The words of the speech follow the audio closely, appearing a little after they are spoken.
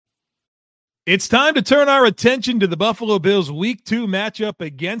It's time to turn our attention to the Buffalo Bills Week 2 matchup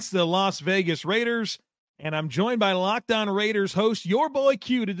against the Las Vegas Raiders, and I'm joined by Locked On Raiders host, your boy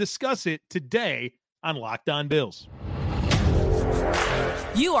Q, to discuss it today on Locked On Bills.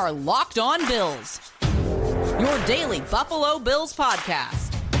 You are Locked On Bills, your daily Buffalo Bills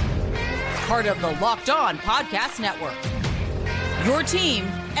podcast. Part of the Locked On Podcast Network, your team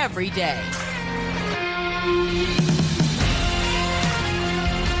every day.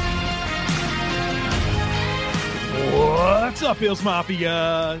 What's up, Bills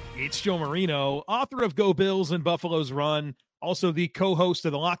Mafia? It's Joe Marino, author of Go Bills and Buffalo's Run, also the co-host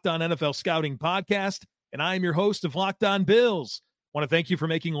of the Locked On NFL Scouting podcast, and I am your host of Locked On Bills. I want to thank you for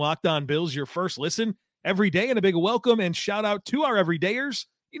making Locked On Bills your first listen every day, and a big welcome and shout out to our everydayers.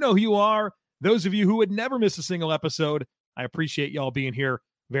 You know who you are. Those of you who would never miss a single episode, I appreciate y'all being here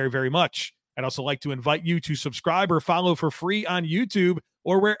very, very much. I'd also like to invite you to subscribe or follow for free on YouTube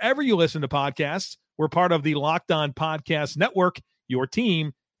or wherever you listen to podcasts. We're part of the Locked On Podcast Network, your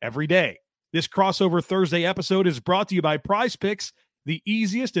team every day. This crossover Thursday episode is brought to you by Prize Picks, the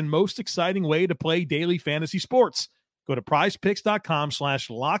easiest and most exciting way to play daily fantasy sports. Go to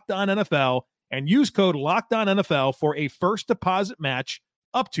prizepicks.com/LockedOnNFL and use code LockedOnNFL for a first deposit match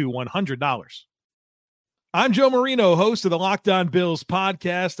up to $100. I'm Joe Marino, host of the Locked On Bills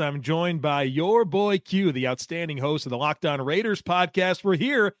podcast. I'm joined by your boy Q, the outstanding host of the Locked On Raiders podcast. We're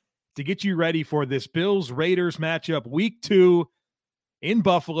here to get you ready for this Bills-Raiders matchup, Week 2 in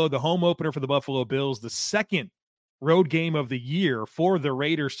Buffalo, the home opener for the Buffalo Bills, the second road game of the year for the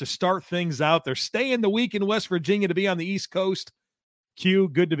Raiders to start things out. They're staying the week in West Virginia to be on the East Coast. Q,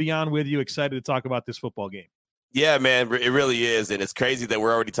 good to be on with you. Excited to talk about this football game. Yeah, man, it really is. And it's crazy that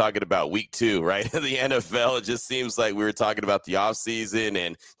we're already talking about week 2, right? In the NFL, it just seems like we were talking about the offseason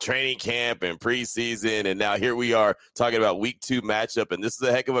and training camp and preseason. And now here we are talking about week 2 matchup. And this is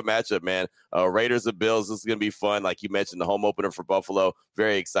a heck of a matchup, man. Raiders and Bills, this is going to be fun. Like you mentioned, the home opener for Buffalo.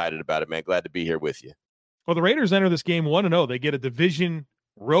 Very excited about it, man. Glad to be here with you. Well, the Raiders enter this game 1-0. They get a division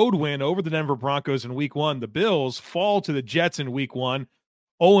road win over the Denver Broncos in week 1. The Bills fall to the Jets in week 1,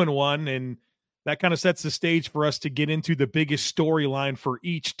 0-1. And that kind of sets the stage for us to get into the biggest storyline for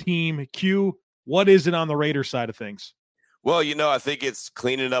each team. Q, what is it on the Raiders side of things? Well, I think it's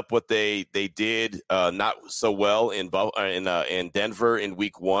cleaning up what they did not so well in Denver in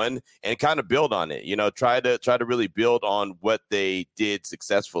week 1 and kind of build on it. Try to really build on what they did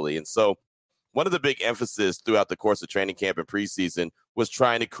successfully. And so one of the big emphasis throughout the course of training camp and preseason was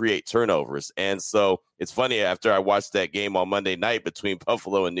trying to create turnovers. And so it's funny, after I watched that game on Monday night between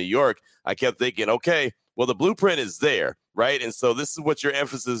Buffalo and New York, I kept thinking, okay, well, the blueprint is there, right? And so this is what your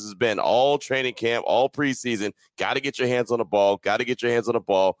emphasis has been all training camp, all preseason. Got to get your hands on the ball, got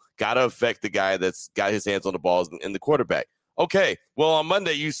to affect the guy that's got his hands on the ball in the quarterback. Okay, well, on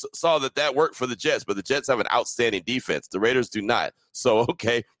Monday, you saw that worked for the Jets, but the Jets have an outstanding defense. The Raiders do not. So,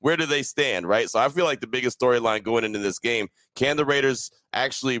 okay, where do they stand, right? So I feel like the biggest storyline going into this game, can the Raiders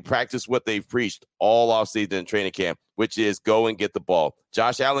actually practice what they've preached all offseason in training camp, which is go and get the ball?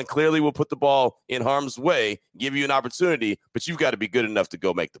 Josh Allen clearly will put the ball in harm's way, give you an opportunity, but you've got to be good enough to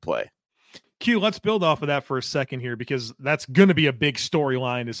go make the play. Q, let's build off of that for a second here, because that's going to be a big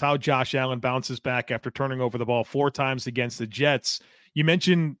storyline, is how Josh Allen bounces back after turning over the ball 4 times against the Jets. You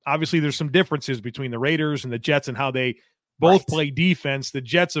mentioned, obviously, there's some differences between the Raiders and the Jets and how they both play defense. The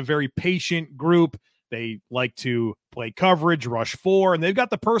Jets, a very patient group. They like to play coverage, rush 4, and they've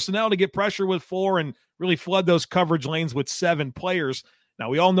got the personnel to get pressure with 4 and really flood those coverage lanes with 7 players. Now,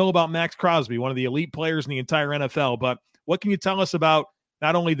 we all know about Maxx Crosby, one of the elite players in the entire NFL, but what can you tell us about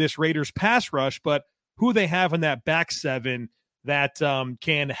not only this Raiders pass rush, but who they have in that back 7 that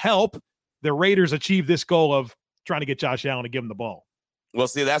can help the Raiders achieve this goal of trying to get Josh Allen to give him the ball? Well,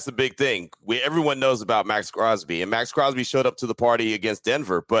 see, that's the big thing. Everyone knows about Maxx Crosby, and Maxx Crosby showed up to the party against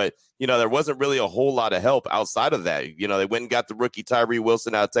Denver, but, there wasn't really a whole lot of help outside of that. They went and got the rookie Tyree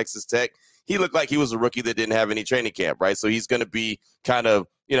Wilson out of Texas Tech. He looked like he was a rookie that didn't have any training camp, right? So he's going to be kind of,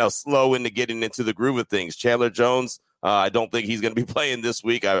 slow into getting into the groove of things. Chandler Jones, I don't think he's going to be playing this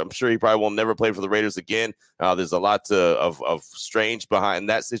week. I'm sure he probably will never play for the Raiders again. There's a lot of strange behind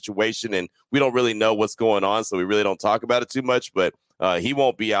that situation, and we don't really know what's going on, so we really don't talk about it too much, but he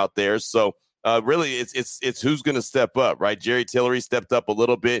won't be out there. So really, it's who's going to step up, right? Jerry Tillery stepped up a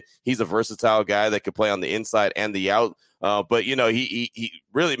little bit. He's a versatile guy that could play on the inside and the out. But, he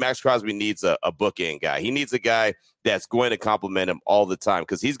really, Maxx Crosby needs a bookend guy. He needs a guy that's going to compliment him all the time,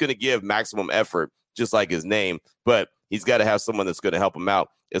 because he's going to give maximum effort, just like his name. But he's got to have someone that's going to help him out.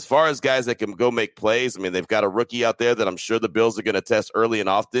 As far as guys that can go make plays, I mean, they've got a rookie out there that I'm sure the Bills are going to test early and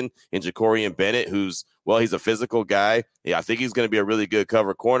often in Jacorian Bennett, who's, well, he's a physical guy. Yeah, I think he's going to be a really good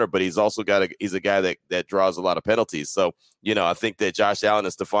cover corner, but he's also he's a guy that draws a lot of penalties. So, I think that Josh Allen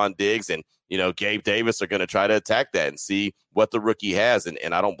and Stephon Diggs and, Gabe Davis are going to try to attack that and see what the rookie has.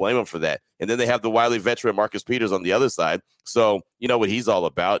 And I don't blame him for that. And then they have the wily veteran Marcus Peters on the other side. So, what he's all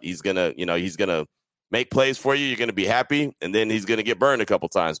about. He's going to make plays for you. You're going to be happy, and then he's going to get burned a couple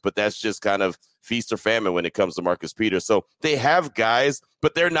times. But that's just kind of feast or famine when it comes to Marcus Peters. So they have guys,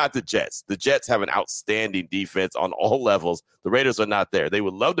 but they're not the Jets. The Jets have an outstanding defense on all levels. The Raiders are not there. They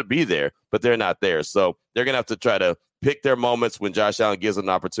would love to be there, but they're not there. So they're going to have to try to pick their moments when Josh Allen gives them an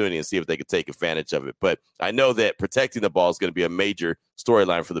opportunity and see if they can take advantage of it. But I know that protecting the ball is going to be a major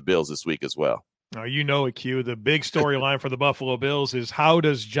storyline for the Bills this week as well. Oh, you know it, Q. The big storyline for the Buffalo Bills is how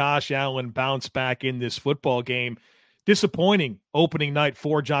does Josh Allen bounce back in this football game? Disappointing opening night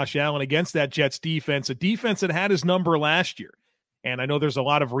for Josh Allen against that Jets defense, a defense that had his number last year. And I know there's a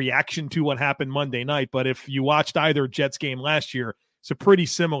lot of reaction to what happened Monday night, but if you watched either Jets game last year, it's a pretty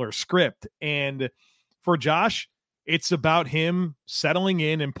similar script. And for Josh, it's about him settling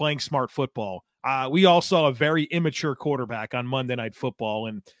in and playing smart football. We all saw a very immature quarterback on Monday Night Football,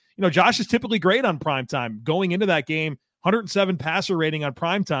 and Josh is typically great on primetime. Going into that game, 107 passer rating on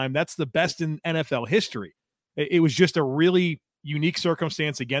primetime, that's the best in NFL history. It was just a really unique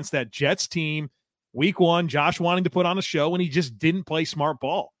circumstance against that Jets team. Week 1, Josh wanting to put on a show, and he just didn't play smart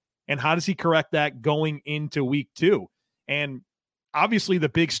ball. And how does he correct that going into week 2? And obviously the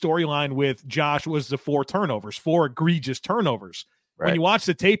big storyline with Josh was the 4 egregious turnovers. Right. When you watch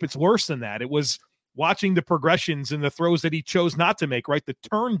the tape, it's worse than that. It was watching the progressions and the throws that he chose not to make, right? The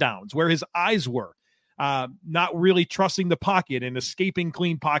turn downs where his eyes were, not really trusting the pocket and escaping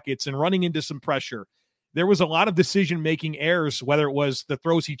clean pockets and running into some pressure. There was a lot of decision-making errors, whether it was the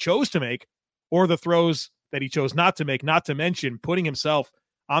throws he chose to make or the throws that he chose not to make, not to mention putting himself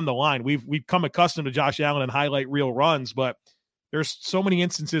on the line. We've come accustomed to Josh Allen and highlight reel runs, but there's so many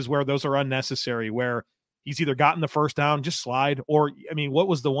instances where those are unnecessary, where he's either gotten the first down, just slide, or, what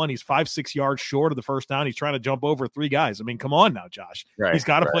was the one? He's 5-6 yards short of the first down. He's trying to jump over 3 guys. Come on now, Josh. Right, he's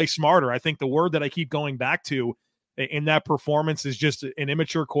got to play smarter. I think the word that I keep going back to in that performance is just an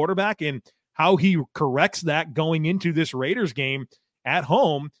immature quarterback, and how he corrects that going into this Raiders game at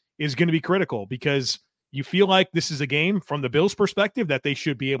home is going to be critical, because you feel like this is a game from the Bills' perspective that they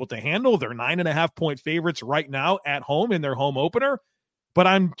should be able to handle. They're 9.5-point favorites right now at home in their home opener. But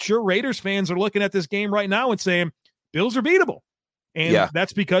I'm sure Raiders fans are looking at this game right now and saying, Bills are beatable. And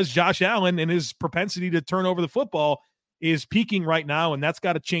that's because Josh Allen and his propensity to turn over the football is peaking right now, and that's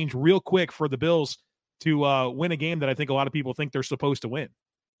got to change real quick for the Bills to win a game that I think a lot of people think they're supposed to win.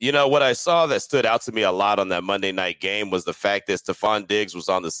 What I saw that stood out to me a lot on that Monday night game was the fact that Stephon Diggs was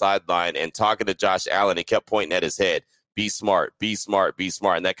on the sideline and talking to Josh Allen and kept pointing at his head. Be smart, be smart, be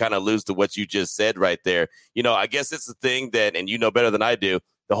smart. And that kind of alludes to what you just said right there. I guess it's the thing that, and you know better than I do,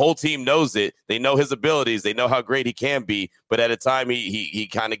 the whole team knows it. They know his abilities. They know how great he can be. But at a time, he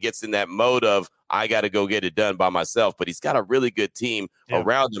kind of gets in that mode of, I got to go get it done by myself. But he's got a really good team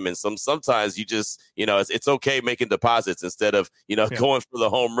around him. And sometimes you just, it's okay making deposits instead of, going for the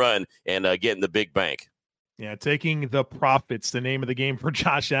home run and getting the big bank. Yeah, taking the profits, the name of the game for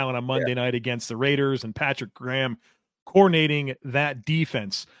Josh Allen on Monday night against the Raiders, and Patrick Graham coordinating that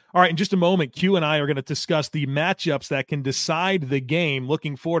defense. All right, in just a moment, Q and I are going to discuss the matchups that can decide the game.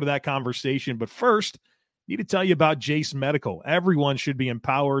 Looking forward to that conversation. But first, I need to tell you about Jase Medical. Everyone should be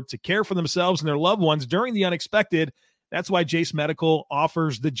empowered to care for themselves and their loved ones during the unexpected. That's why Jase Medical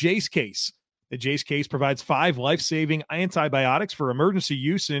offers the Jase Case. The Jase Case provides 5 life-saving antibiotics for emergency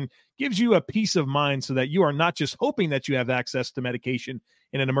use and gives you a peace of mind so that you are not just hoping that you have access to medication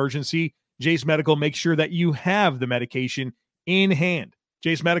in an emergency. Jase Medical makes sure that you have the medication in hand.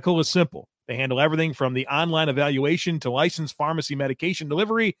 Jase Medical is simple. They handle everything from the online evaluation to licensed pharmacy medication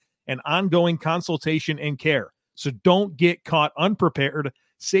delivery and ongoing consultation and care. So don't get caught unprepared.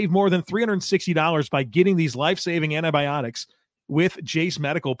 Save more than $360 by getting these life-saving antibiotics with Jase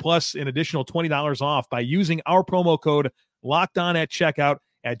Medical, plus an additional $20 off by using our promo code LOCKEDON at checkout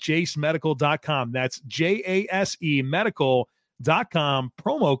at jasemedical.com. That's JASE medical.com,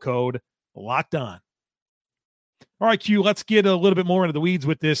 promo code Locked On. All right, Q, let's get a little bit more into the weeds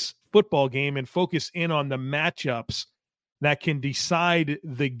with this football game and focus in on the matchups that can decide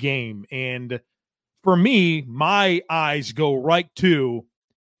the game. And for me, my eyes go right to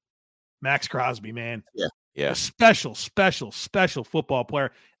Max Crosby, man. Yeah. A special football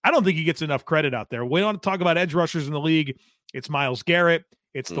player. I don't think he gets enough credit out there. We want to talk about edge rushers in the league. It's Myles Garrett.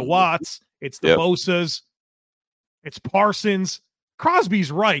 It's the Watts. It's the Bosas. It's Parsons.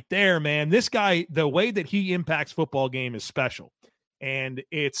 Crosby's right there, man. This guy, the way that he impacts football game is special. And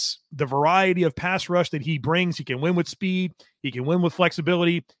it's the variety of pass rush that he brings. He can win with speed. He can win with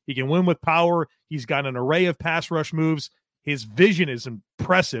flexibility. He can win with power. He's got an array of pass rush moves. His vision is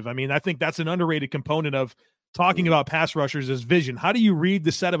impressive. I mean, I think that's an underrated component of talking about pass rushers is vision. How do you read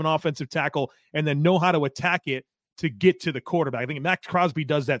the set of an offensive tackle and then know how to attack it to get to the quarterback? I think Max Crosby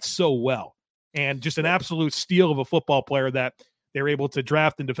does that so well. And just an absolute steal of a football player that they're able to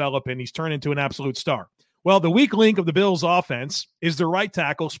draft and develop, and he's turned into an absolute star. Well, the weak link of the Bills' offense is the right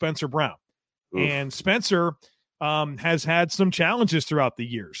tackle, Spencer Brown. Oof. And Spencer has had some challenges throughout the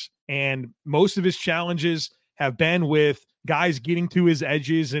years, and most of his challenges have been with guys getting to his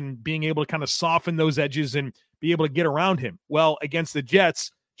edges and being able to kind of soften those edges and be able to get around him. Well, against the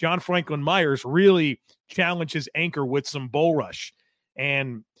Jets, John Franklin Myers really challenged his anchor with some bull rush.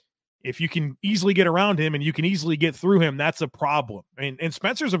 And if you can easily get around him and you can easily get through him, that's a problem. And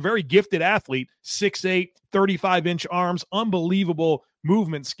Spencer's a very gifted athlete, 6'8", 35-inch arms, unbelievable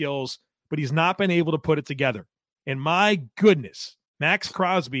movement skills, but he's not been able to put it together. And my goodness, Max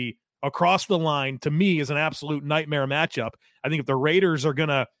Crosby across the line, to me, is an absolute nightmare matchup. I think if the Raiders are going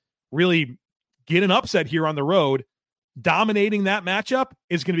to really get an upset here on the road, dominating that matchup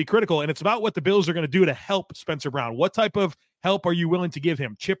is going to be critical. And it's about what the Bills are going to do to help Spencer Brown. What type of help are you willing to give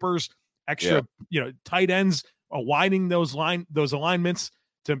him? Chippers, extra, tight ends, widening those alignments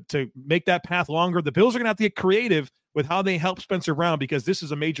to make that path longer. The Bills are going to have to get creative with how they help Spencer Brown, because this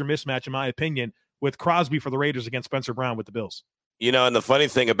is a major mismatch, in my opinion, with Crosby for the Raiders against Spencer Brown with the Bills. And the funny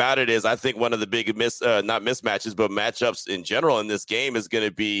thing about it is I think one of the big not mismatches, but matchups in general in this game is going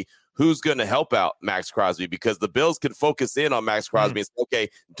to be who's going to help out Max Crosby, because the Bills can focus in on Max Crosby and say, okay,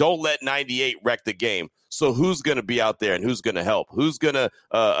 don't let 98 wreck the game. So who's going to be out there and who's going to help? Who's going to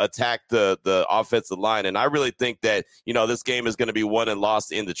attack the offensive line? And I really think that, this game is going to be won and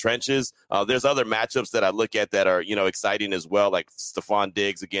lost in the trenches. There's other matchups that I look at that are, exciting as well, like Stephon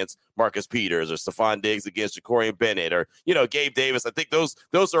Diggs against Marcus Peters, or Stephon Diggs against Ja'Cory Bennett, or, Gabe Davis. I think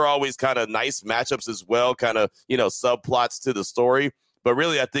those are always kind of nice matchups as well, kind of, subplots to the story. But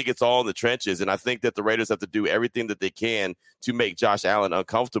really, I think it's all in the trenches, and I think that the Raiders have to do everything that they can to make Josh Allen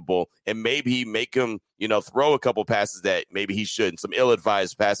uncomfortable, and maybe make him, throw a couple passes that maybe he shouldn't, some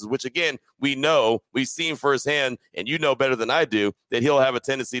ill-advised passes, which, again, we've seen firsthand, and you know better than I do, that he'll have a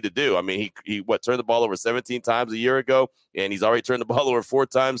tendency to do. I mean, he turned the ball over 17 times a year ago, and he's already turned the ball over 4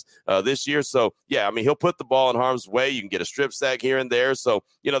 times this year. So, yeah, I mean, he'll put the ball in harm's way. You can get a strip sack here and there. So,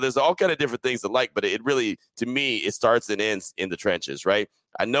 there's all kind of different things to like, but it really, to me, it starts and ends in the trenches, right?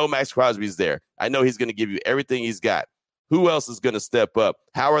 I know Max Crosby's there. I know he's going to give you everything he's got. Who else is going to step up?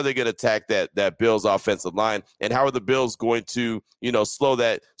 How are they going to attack that Bills offensive line? And how are the Bills going to, slow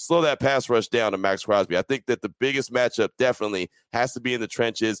that pass rush down to Max Crosby? I think that the biggest matchup definitely has to be in the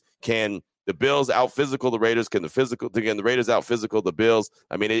trenches. Can the Bills out physical the Raiders? Can the Raiders out physical the Bills?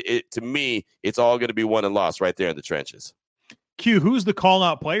 I mean, to me, it's all going to be won and lost right there in the trenches. Q, who's the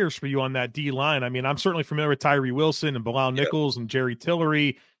call-out players for you on that D-line? I mean, I'm certainly familiar with Tyree Wilson and Bilal Nichols and Jerry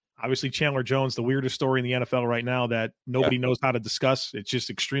Tillery. Obviously, Chandler Jones, the weirdest story in the NFL right now that nobody knows how to discuss. It's just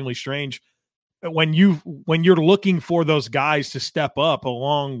extremely strange. When you're looking for those guys to step up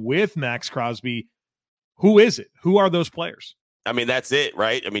along with Max Crosby, who is it? Who are those players? I mean, that's it,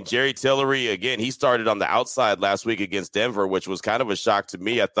 right? I mean, Jerry Tillery, again, he started on the outside last week against Denver, which was kind of a shock to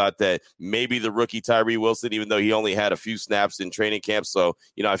me. I thought that maybe the rookie Tyree Wilson, even though he only had a few snaps in training camp, so,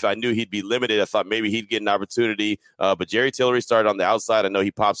 if I knew he'd be limited, I thought maybe he'd get an opportunity. But Jerry Tillery started on the outside. I know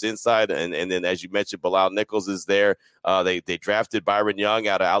he pops inside, and then, as you mentioned, Bilal Nichols is there. They drafted Byron Young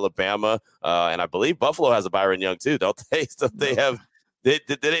out of Alabama, and I believe Buffalo has a Byron Young too, don't they? So they have – did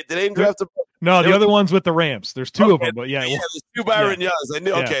they draft him? No, the other one's with the Rams. There's 2 of them, but there's 2 Byron Youngs. I knew.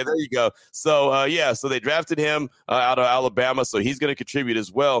 Yeah. Okay, there you go. So, so they drafted him out of Alabama, so he's going to contribute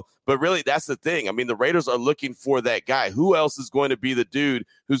as well. But really, that's the thing. I mean, the Raiders are looking for that guy. Who else is going to be the dude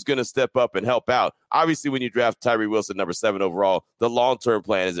who's going to step up and help out? Obviously, when you draft Tyree Wilson, number 7 overall, the long-term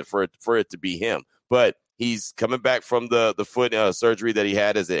plan is for it to be him. But he's coming back from the foot surgery that he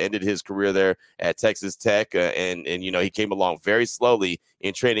had as it ended his career there at Texas Tech. And he came along very slowly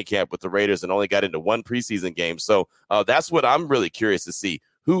in training camp with the Raiders and only got into 1 preseason game. So that's what I'm really curious to see.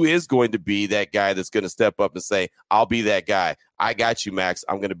 Who is going to be that guy that's going to step up and say, I'll be that guy. I got you, Max.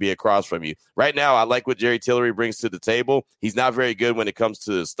 I'm going to be across from you. Right now, I like what Jerry Tillery brings to the table. He's not very good when it comes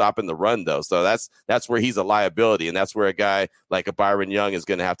to stopping the run, though. So that's where he's a liability, and that's where a guy like a Byron Young is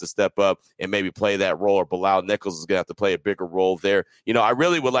going to have to step up and maybe play that role, or Bilal Nichols is going to have to play a bigger role there. I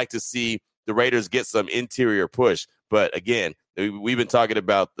really would like to see the Raiders get some interior push. But again, We've been talking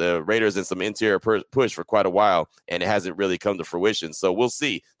about the Raiders and some interior push for quite a while, and it hasn't really come to fruition. So we'll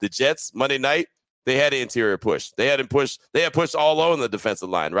see. The Jets, Monday night, they had an interior push. They had pushed all on the defensive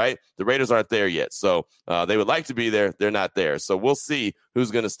line, right? The Raiders aren't there yet. So they would like to be there. They're not there. So we'll see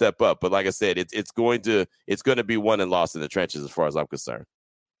who's going to step up. But like I said, it's going to be won and lost in the trenches as far as I'm concerned.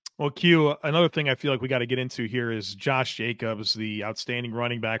 Well, Q, another thing I feel like we got to get into here is Josh Jacobs, the outstanding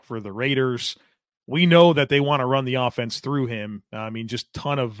running back for the Raiders. We know that they want to run the offense through him. I mean, just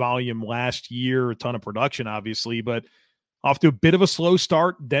ton of volume last year, a ton of production, obviously, but off to a bit of a slow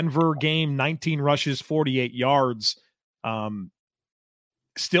start. Denver game, 19 rushes, 48 yards.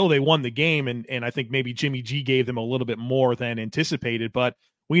 Still, they won the game, and I think maybe Jimmy G gave them a little bit more than anticipated, but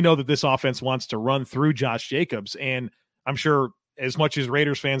we know that this offense wants to run through Josh Jacobs, and I'm sure as much as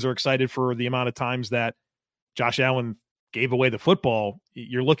Raiders fans are excited for the amount of times that Josh Allen gave away the football,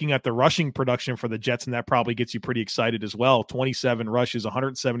 you're looking at the rushing production for the Jets, and that probably gets you pretty excited as well. 27 rushes,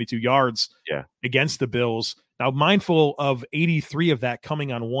 172 yards against the Bills. Now, mindful of 83 of that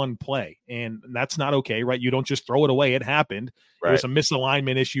coming on one play, and that's not okay, right? You don't just throw it away. It happened. Right. There was a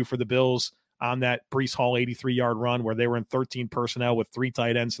misalignment issue for the Bills on that Breece Hall 83-yard run where they were in 13 personnel with 3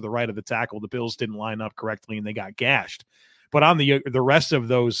 tight ends to the right of the tackle. The Bills didn't line up correctly, and they got gashed. But on the rest of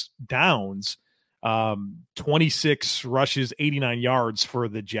those downs, 26 rushes, 89 yards for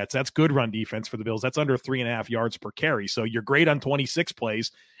the Jets. That's good run defense for the Bills. That's under 3.5 yards per carry. So you're great on 26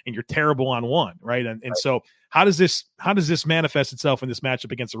 plays and you're terrible on 1, right? And so how does this manifest itself in this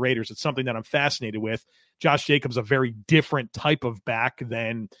matchup against the Raiders? It's something that I'm fascinated with. Josh Jacobs, a very different type of back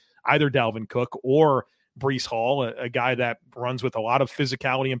than either Dalvin Cook or Breece Hall, a guy that runs with a lot of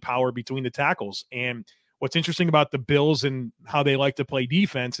physicality and power between the tackles. And what's interesting about the Bills and how they like to play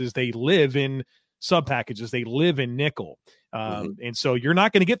defense is they live in sub packages. They live in nickel. And so you're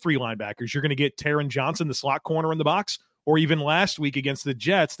not going to get 3 linebackers. You're going to get Taron Johnson, the slot corner in the box, or even last week against the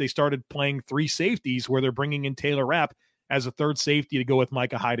Jets, they started playing 3 safeties where they're bringing in Taylor Rapp as a third safety to go with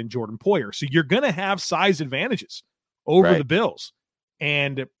Micah Hyde and Jordan Poyer. So you're going to have size advantages over the Bills.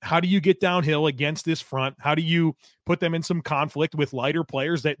 And how do you get downhill against this front? How do you put them in some conflict with lighter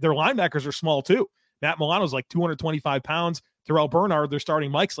players? That their linebackers are small too. Matt Milano's like 225 pounds. Terrell Bernard, their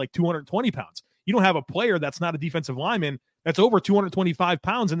starting Mike's like 220 pounds. You don't have a player that's not a defensive lineman that's over 225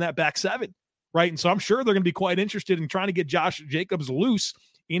 pounds in that back 7, right? And so I'm sure they're going to be quite interested in trying to get Josh Jacobs loose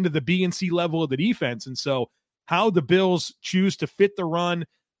into the B and C level of the defense. And so how the Bills choose to fit the run,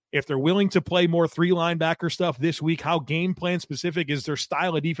 if they're willing to play more 3 linebacker stuff this week, how game plan specific is their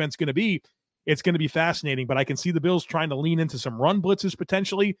style of defense going to be? It's going to be fascinating, but I can see the Bills trying to lean into some run blitzes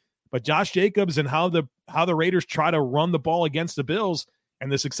potentially. But Josh Jacobs and how the Raiders try to run the ball against the Bills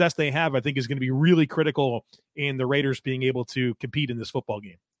and the success they have, I think, is going to be really critical in the Raiders being able to compete in this football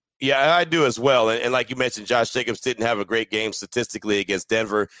game. Yeah, I do as well. And like you mentioned, Josh Jacobs didn't have a great game statistically against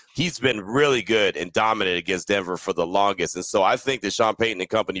Denver. He's been really good and dominant against Denver for the longest. And so I think that Sean Payton and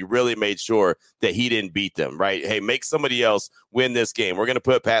company really made sure that he didn't beat them, right? Hey, make somebody else win this game. We're going to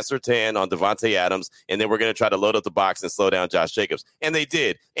put Pat Surtain on Devontae Adams, and then we're going to try to load up the box and slow down Josh Jacobs. And they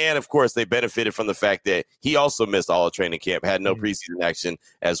did. And, of course, they benefited from the fact that he also missed all of training camp, had no preseason action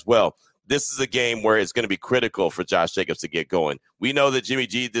as well. This is a game where it's going to be critical for Josh Jacobs to get going. We know that Jimmy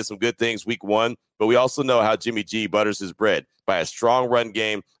G did some good things week 1, but we also know how Jimmy G butters his bread by a strong run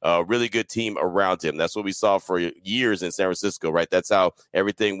game, a really good team around him. That's what we saw for years in San Francisco, right? That's how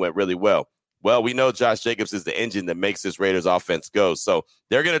everything went really well. Well, we know Josh Jacobs is the engine that makes this Raiders offense go. So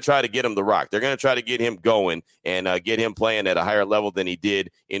they're going to try to get him the rock. They're going to try to get him going and get him playing at a higher level than he did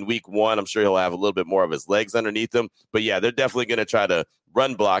in week 1. I'm sure he'll have a little bit more of his legs underneath him. But, yeah, they're definitely going to try to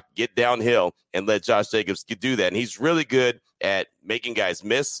run block, get downhill, and let Josh Jacobs do that. And he's really good at making guys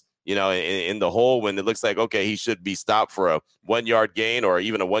miss, you know, in the hole when it looks like, okay, he should be stopped for a 1-yard gain or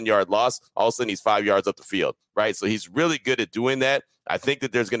even a 1-yard loss. All of a sudden, he's 5 yards up the field, right? So he's really good at doing that. I think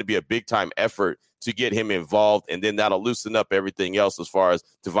that there's going to be a big-time effort to get him involved, and then that'll loosen up everything else as far as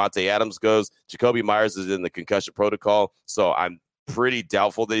Devontae Adams goes. Jacoby Myers is in the concussion protocol, so I'm pretty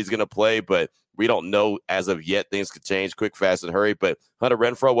doubtful that he's going to play, but we don't know as of yet. Things could change quick, fast, and hurry. But Hunter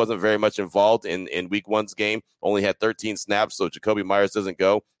Renfrow wasn't very much involved in week 1's game, only had 13 snaps, so Jacoby Myers doesn't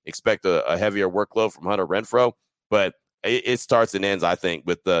go. Expect a heavier workload from Hunter Renfrow, but it starts and ends, I think,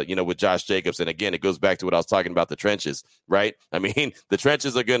 with with Josh Jacobs. And again, it goes back to what I was talking about, the trenches, right? I mean, the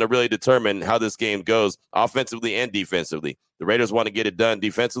trenches are going to really determine how this game goes offensively and defensively. The Raiders want to get it done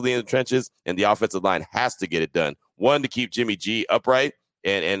defensively in the trenches, and the offensive line has to get it done. One, to keep Jimmy G upright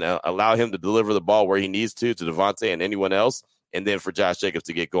and allow him to deliver the ball where he needs to Devontae and anyone else, and then for Josh Jacobs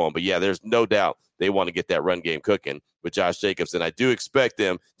to get going. But, yeah, there's no doubt they want to get that run game cooking. with Josh Jacobs. And I do expect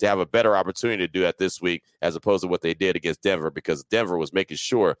them to have a better opportunity to do that this week as opposed to what they did against Denver, because Denver was making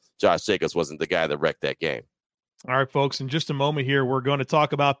sure Josh Jacobs wasn't the guy that wrecked that game. All right, folks, in just a moment here, we're going to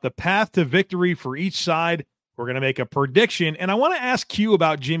talk about the path to victory for each side. We're going to make a prediction, and I want to ask Q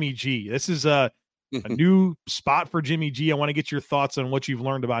about Jimmy G. This is a new spot for Jimmy G. I want to get your thoughts on what you've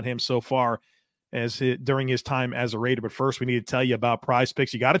learned about him so far during his time as a Raider. But first, we need to tell you about Prize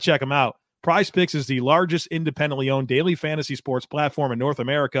Picks. You got to check them out. Prize Picks is the largest independently owned daily fantasy sports platform in North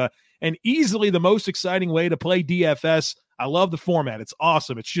America and easily the most exciting way to play DFS. I love the format. It's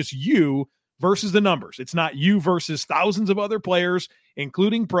awesome. It's just you versus the numbers. It's not you versus thousands of other players,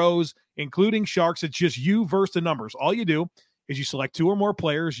 including pros, including sharks. It's just you versus the numbers. All you do is you select 2 or more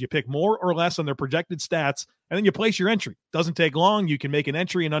players, you pick more or less on their projected stats, and then you place your entry. Doesn't take long. You can make an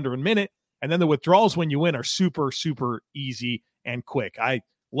entry in under a minute, and then the withdrawals when you win are super, super easy and quick. I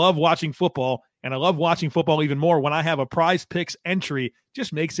love watching football, and I love watching football even more when I have a Prize Picks entry.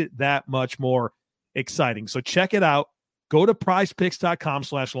 Just makes it that much more exciting. So check it out. Go to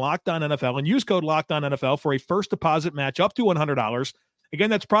prizepicks.com/LockedOnNFL and use code LockedOnNFL for a first deposit match up to $100. Again,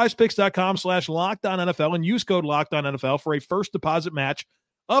 that's prizepicks.com/LockedOnNFL and use code LockedOnNFL for a first deposit match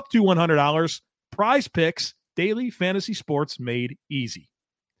up to $100. Prize Picks, daily fantasy sports made easy.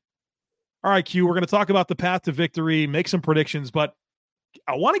 All right, Q, we're going to talk about the path to victory, make some predictions, but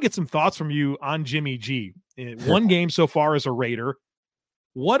I want to get some thoughts from you on Jimmy G. One game so far as a Raider.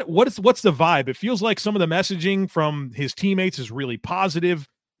 What's the vibe? It feels like some of the messaging from his teammates is really positive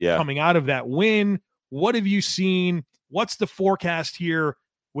coming out of that win. What have you seen? What's the forecast here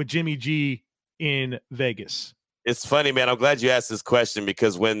with Jimmy G in Vegas? It's funny, man. I'm glad you asked this question,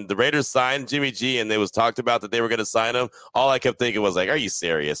 because when the Raiders signed Jimmy G and it was talked about that they were going to sign him, all I kept thinking was like, are you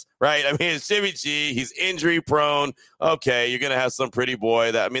serious? Right? I mean, it's Jimmy G. He's injury prone. Okay, you're going to have some pretty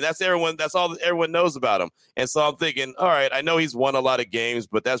boy. That's everyone. That's all everyone knows about him. And so I'm thinking, all right, I know he's won a lot of games,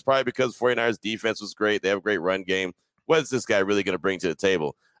 but that's probably because 49ers defense was great. They have a great run game. What is this guy really going to bring to the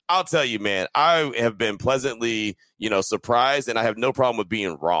table? I'll tell you, man, I have been pleasantly, surprised, and I have no problem with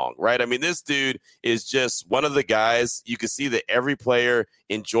being wrong, right? I mean, this dude is just one of the guys. You can see that every player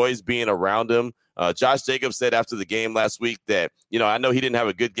enjoys being around him. Josh Jacobs said after the game last week that, I know he didn't have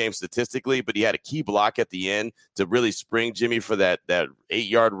a good game statistically, but he had a key block at the end to really spring Jimmy for that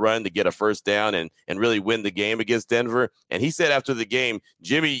 8-yard run to get a first down and really win the game against Denver. And he said after the game,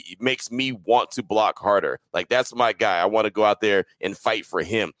 Jimmy makes me want to block harder. Like, that's my guy. I want to go out there and fight for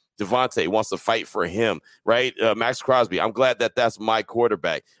him. Devontae wants to fight for him, right? Max Crosby, I'm glad that that's my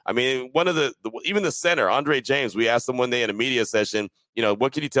quarterback. I mean, one of even the center, Andre James, we asked him one day in a media session,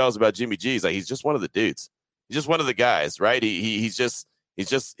 what can you tell us about Jimmy G? He's like, he's just one of the dudes. He's just one of the guys, right? He's just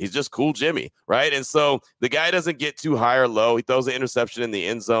cool Jimmy, right? And so the guy doesn't get too high or low. He throws an interception in the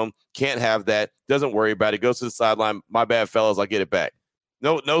end zone. Can't have that. Doesn't worry about it. Goes to the sideline. My bad, fellas. I'll get it back.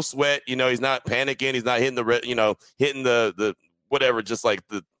 No sweat. He's not panicking. He's not hitting hitting the whatever, just like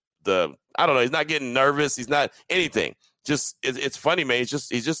the I don't know. He's not getting nervous. He's not anything. Just it's funny, man.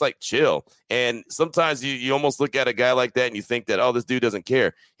 He's just like chill. And sometimes you almost look at a guy like that and you think that, oh, this dude doesn't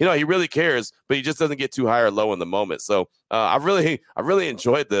care. He really cares, but he just doesn't get too high or low in the moment. So I really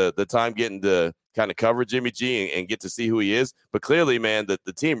enjoyed the time getting to kind of cover Jimmy G and get to see who he is. But clearly, man,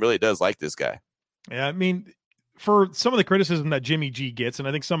 the team really does like this guy. Yeah, I mean, for some of the criticism that Jimmy G gets, and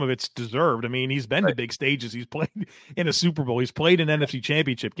I think some of it's deserved. I mean, he's been to big stages. He's played in a Super Bowl. He's played in NFC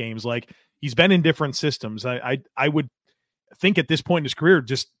Championship games. Like, he's been in different systems. I would think at this point in his career,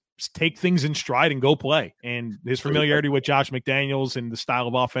 just take things in stride and go play. And his familiarity with Josh McDaniels and the style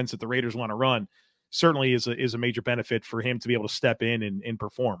of offense that the Raiders want to run certainly is a major benefit for him to be able to step in and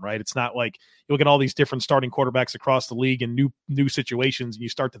perform, right? It's not like you look at all these different starting quarterbacks across the league in new situations, and you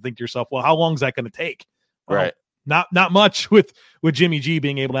start to think to yourself, well, how long is that going to take? Well, right. Not much with Jimmy G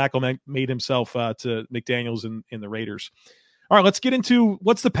being able to acclimate himself to McDaniels in the Raiders. All right, let's get into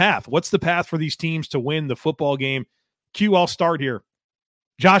what's the path. What's the path for these teams to win the football game? Q, I'll start here.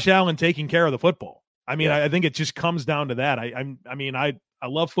 Josh Allen taking care of the football. I mean, I think it just comes down to that. I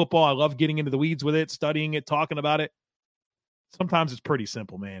love football. I love getting into the weeds with it, studying it, talking about it. Sometimes it's pretty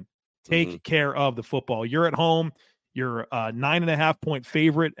simple, man. Take care of the football. You're at home. You're a 9.5-point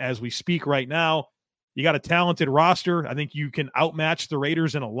favorite as we speak right now. You got a talented roster. I think you can outmatch the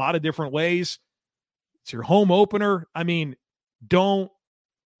Raiders in a lot of different ways. It's your home opener. I mean, don't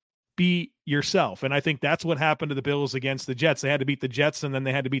beat yourself. And I think that's what happened to the Bills against the Jets. They had to beat the Jets, and then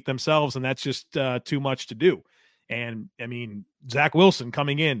they had to beat themselves, and that's just too much to do. And, I mean, Zach Wilson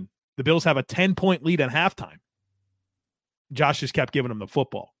coming in. The Bills have a 10-point lead at halftime. Josh just kept giving them the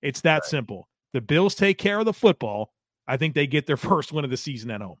football. It's that simple. The Bills take care of the football. I think they get their first win of the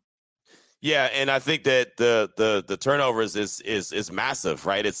season at home. Yeah, and I think that the turnovers is massive,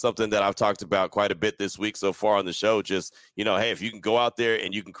 right? It's something that I've talked about quite a bit this week so far on the show. Just, hey, if you can go out there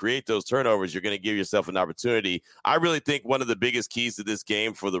and you can create those turnovers, you're going to give yourself an opportunity. I really think one of the biggest keys to this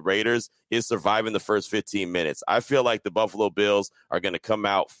game for the Raiders is surviving the first 15 minutes. I feel like the Buffalo Bills are going to come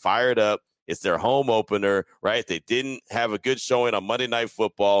out fired up. It's their home opener, right? They didn't have a good showing on Monday Night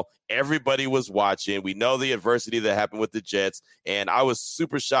Football. Everybody was watching. We know the adversity that happened with the Jets, and I was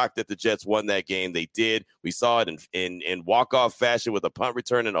super shocked that the Jets won that game. They did. We saw it in walk-off fashion with a punt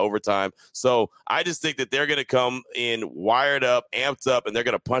return in overtime. So I just think that they're going to come in wired up, amped up, and they're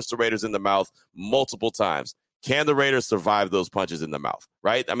going to punch the Raiders in the mouth multiple times. Can the Raiders survive those punches in the mouth,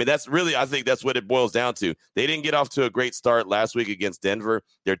 right? I mean, I think that's what it boils down to. They didn't get off to a great start last week against Denver.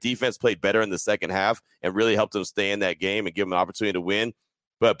 Their defense played better in the second half and really helped them stay in that game and give them an opportunity to win.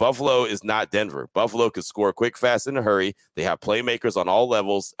 But Buffalo is not Denver. Buffalo can score quick, fast, in a hurry. They have playmakers on all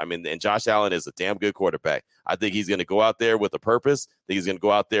levels. I mean, and Josh Allen is a damn good quarterback. I think he's going to go out there with a purpose. I think he's going to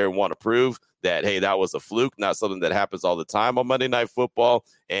go out there and want to prove that, hey, that was a fluke, not something that happens all the time on Monday Night Football,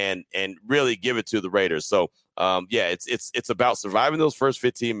 and really give it to the Raiders. So, it's about surviving those first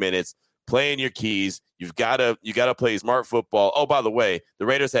 15 minutes, playing your keys. You got to play smart football. Oh, by the way, the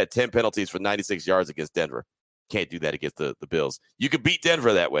Raiders had 10 penalties for 96 yards against Denver. Can't do that against the Bills. You could beat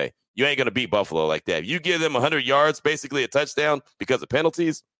Denver that way. You ain't going to beat Buffalo like that. If you give them 100 yards, basically a touchdown because of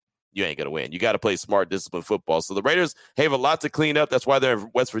penalties, you ain't going to win. You got to play smart, disciplined football. So the Raiders have a lot to clean up. That's why they're in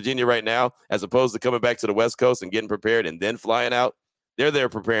West Virginia right now, as opposed to coming back to the West Coast and getting prepared and then flying out. They're there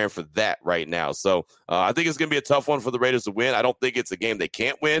preparing for that right now. So I think it's going to be a tough one for the Raiders to win. I don't think it's a game they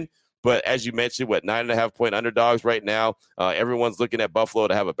can't win. But as you mentioned, 9.5-point underdogs right now. Everyone's looking at Buffalo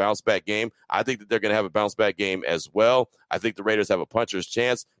to have a bounce-back game. I think that they're going to have a bounce-back game as well. I think the Raiders have a puncher's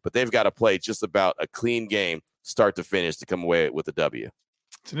chance, but they've got to play just about a clean game, start to finish, to come away with a W.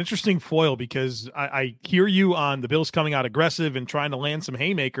 It's an interesting foil because I hear you on the Bills coming out aggressive and trying to land some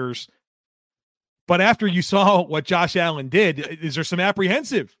haymakers. But after you saw what Josh Allen did, is there some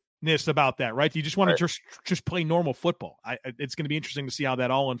apprehensiveness about that, right? You just want to just play normal football. It's going to be interesting to see how that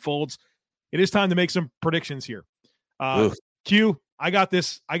all unfolds. It is time to make some predictions here. Q, I got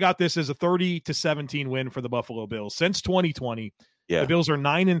this as a 30-17 win for the Buffalo Bills. Since 2020, the Bills are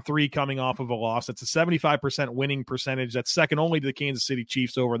 9-3 coming off of a loss. That's a 75% winning percentage. That's second only to the Kansas City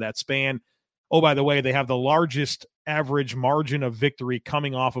Chiefs over that span. Oh, by the way, they have the largest average margin of victory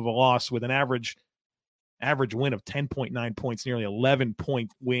coming off of a loss, with an average win of 10.9 points, nearly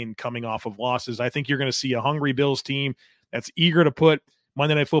 11-point win coming off of losses. I think you're going to see a hungry Bills team that's eager to put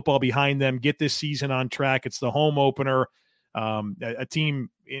Monday Night Football behind them, get this season on track. It's the home opener. A team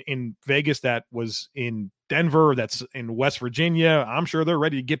in Vegas that was in Denver, that's in West Virginia. I'm sure they're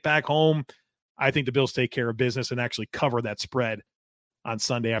ready to get back home. I think the Bills take care of business and actually cover that spread on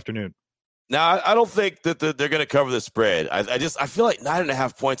Sunday afternoon. Now, I don't think that they're going to cover the spread. I feel like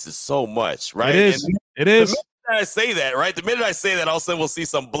 9.5 points is so much, right? It is. The minute I say that, right? The minute I say that, all of a sudden we'll see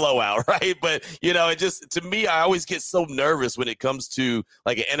some blowout, right? But, it just, to me, I always get so nervous when it comes to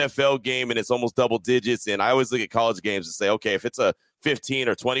like an NFL game and it's almost double digits. And I always look at college games and say, okay, if it's a 15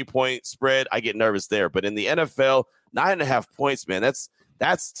 or 20-point spread, I get nervous there. But in the NFL, 9.5 points, man,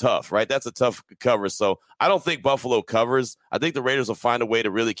 that's tough, right? That's a tough cover. So I don't think Buffalo covers. I think the Raiders will find a way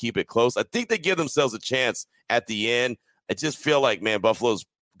to really keep it close. I think they give themselves a chance at the end. I just feel like, man, Buffalo's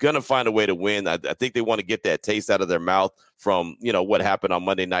going to find a way to win. I think they want to get that taste out of their mouth from, what happened on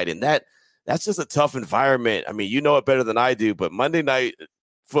Monday night. And that's just a tough environment. I mean, you know it better than I do, but Monday Night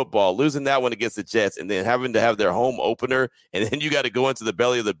Football, losing that one against the Jets and then having to have their home opener, and then you got to go into the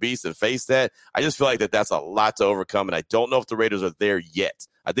belly of the beast and face that. I just feel like that's a lot to overcome, and I don't know if the Raiders are there yet.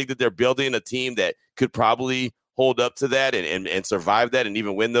 I think that they're building a team that could probably hold up to that and survive that and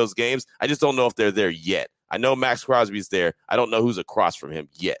even win those games. I just don't know if they're there yet. I know Max Crosby's there. I don't know who's across from him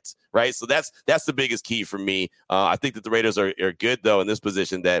yet, right? So that's the biggest key for me. I think that the Raiders are good, though, in this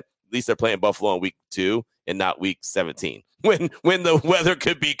position, that at least they're playing Buffalo in week 2 and not week 17. When the weather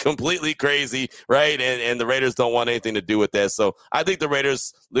could be completely crazy, right? And the Raiders don't want anything to do with that. So I think the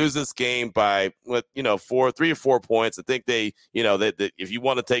Raiders lose this game by 3 or 4 points. I think they, that if you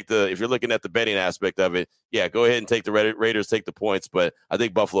want to take if you're looking at the betting aspect of it, yeah, go ahead and take the Raiders, take the points. But I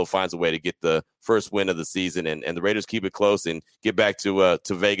think Buffalo finds a way to get the first win of the season, and the Raiders keep it close and get back to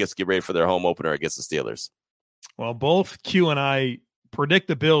Vegas, get ready for their home opener against the Steelers. Well, both Q and I predict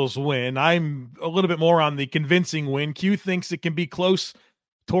the Bills win. I'm a little bit more on the convincing win. Q thinks it can be close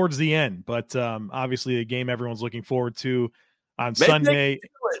towards the end, but obviously a game everyone's looking forward to on Sunday.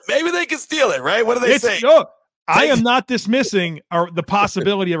 Maybe they can steal it, right? What do they say? I am not dismissing the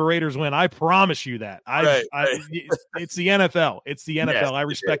possibility of a Raiders win. I promise you that. It's the NFL. It's the NFL. Yes, I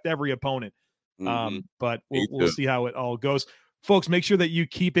respect every opponent. But we'll see how it all goes. Folks, make sure that you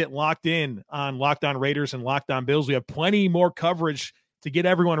keep it locked in on Locked On Raiders and Locked On Bills. We have plenty more coverage to get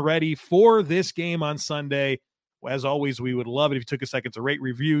everyone ready for this game on Sunday. As always, we would love it if you took a second to rate,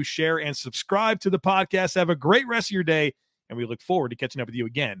 review, share, and subscribe to the podcast. Have a great rest of your day, and we look forward to catching up with you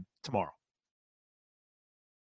again tomorrow.